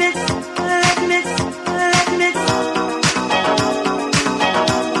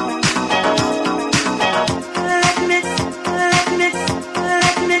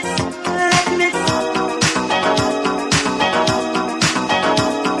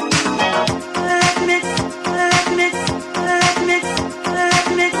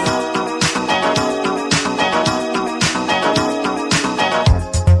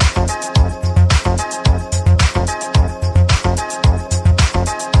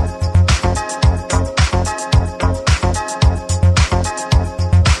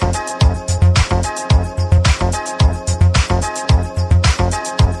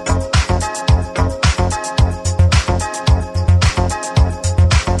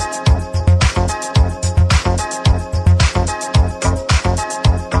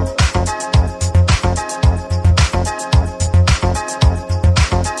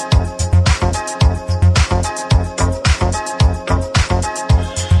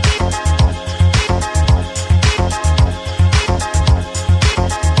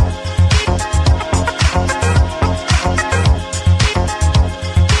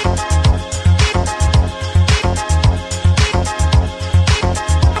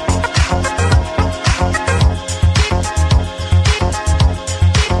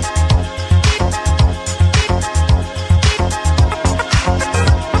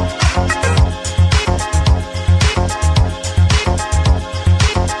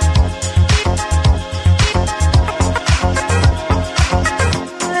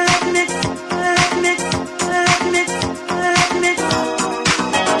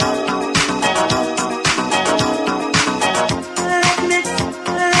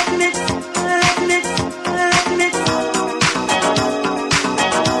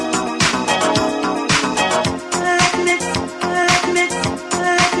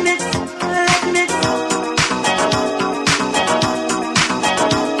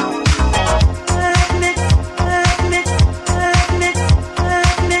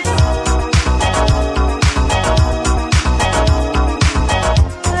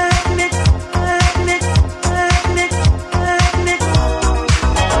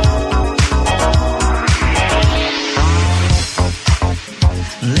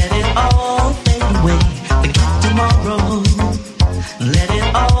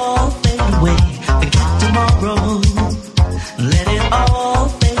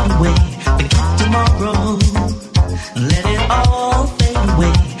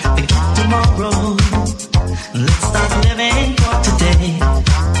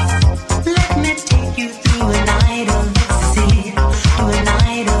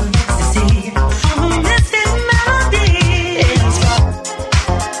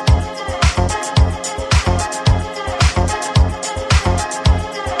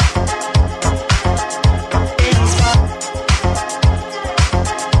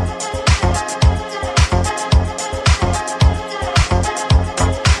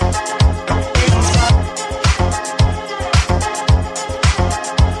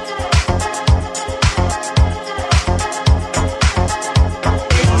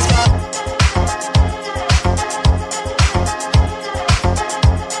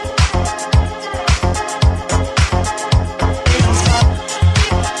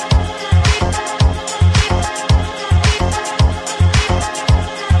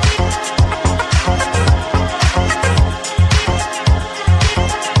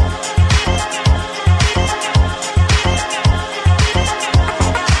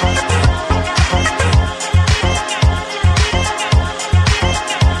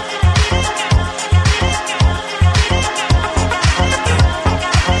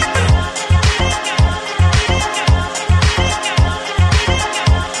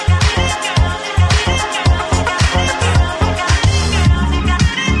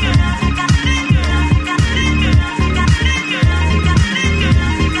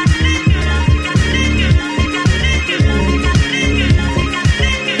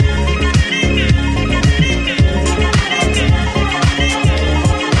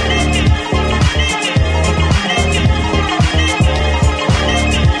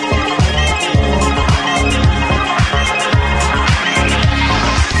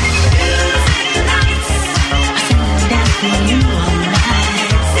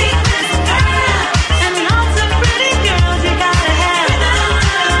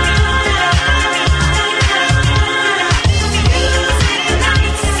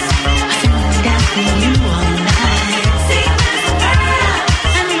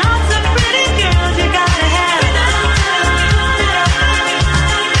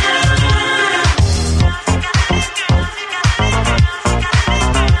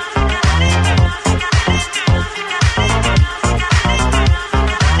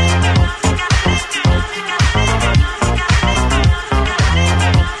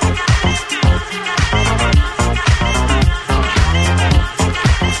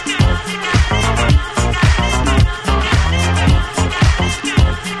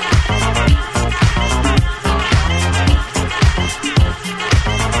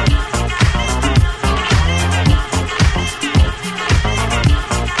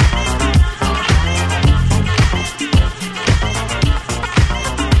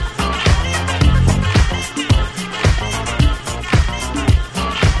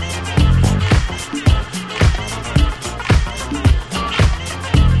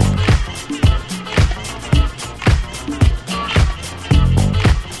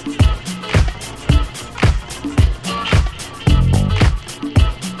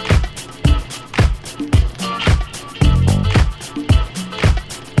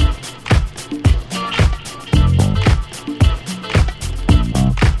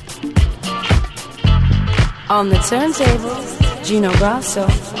 On the turntables, Gino Grasso.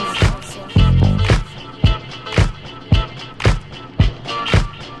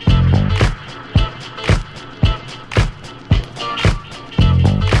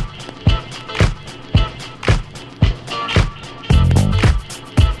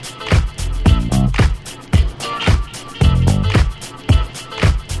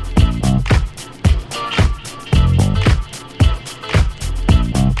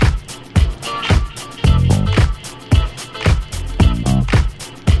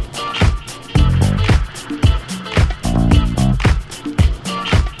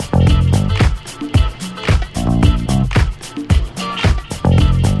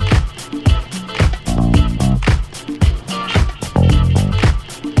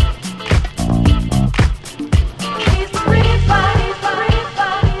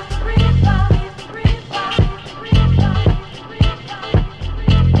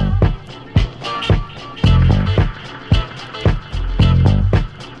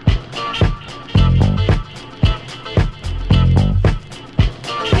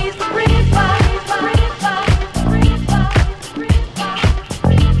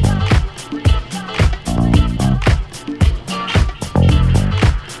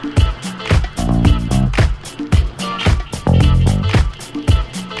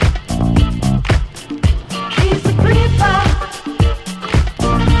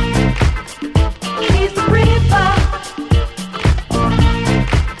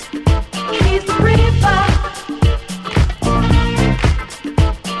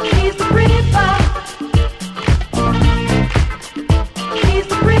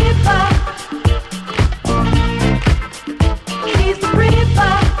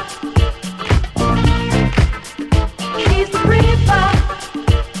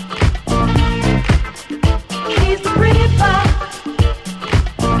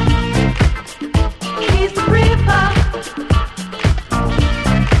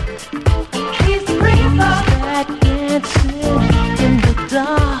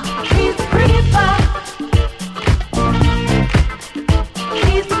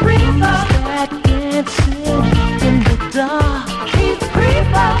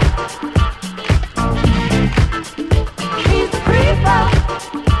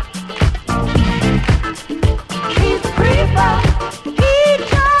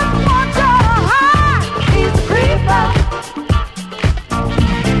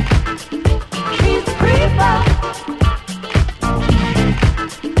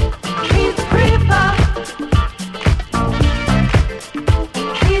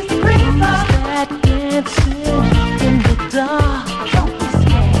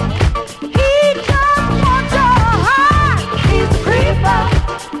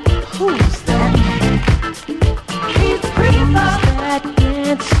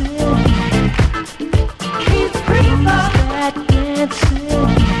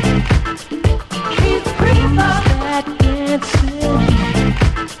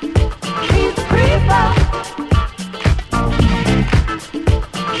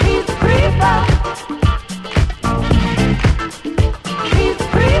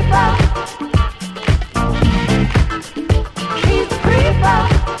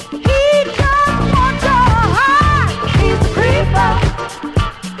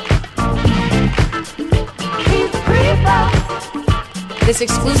 This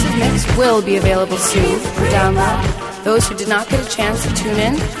exclusive mix will be available soon for download. Those who did not get a chance to tune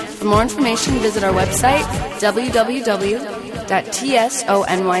in, for more information, visit our website,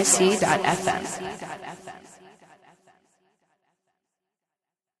 www.tsonyc.fm.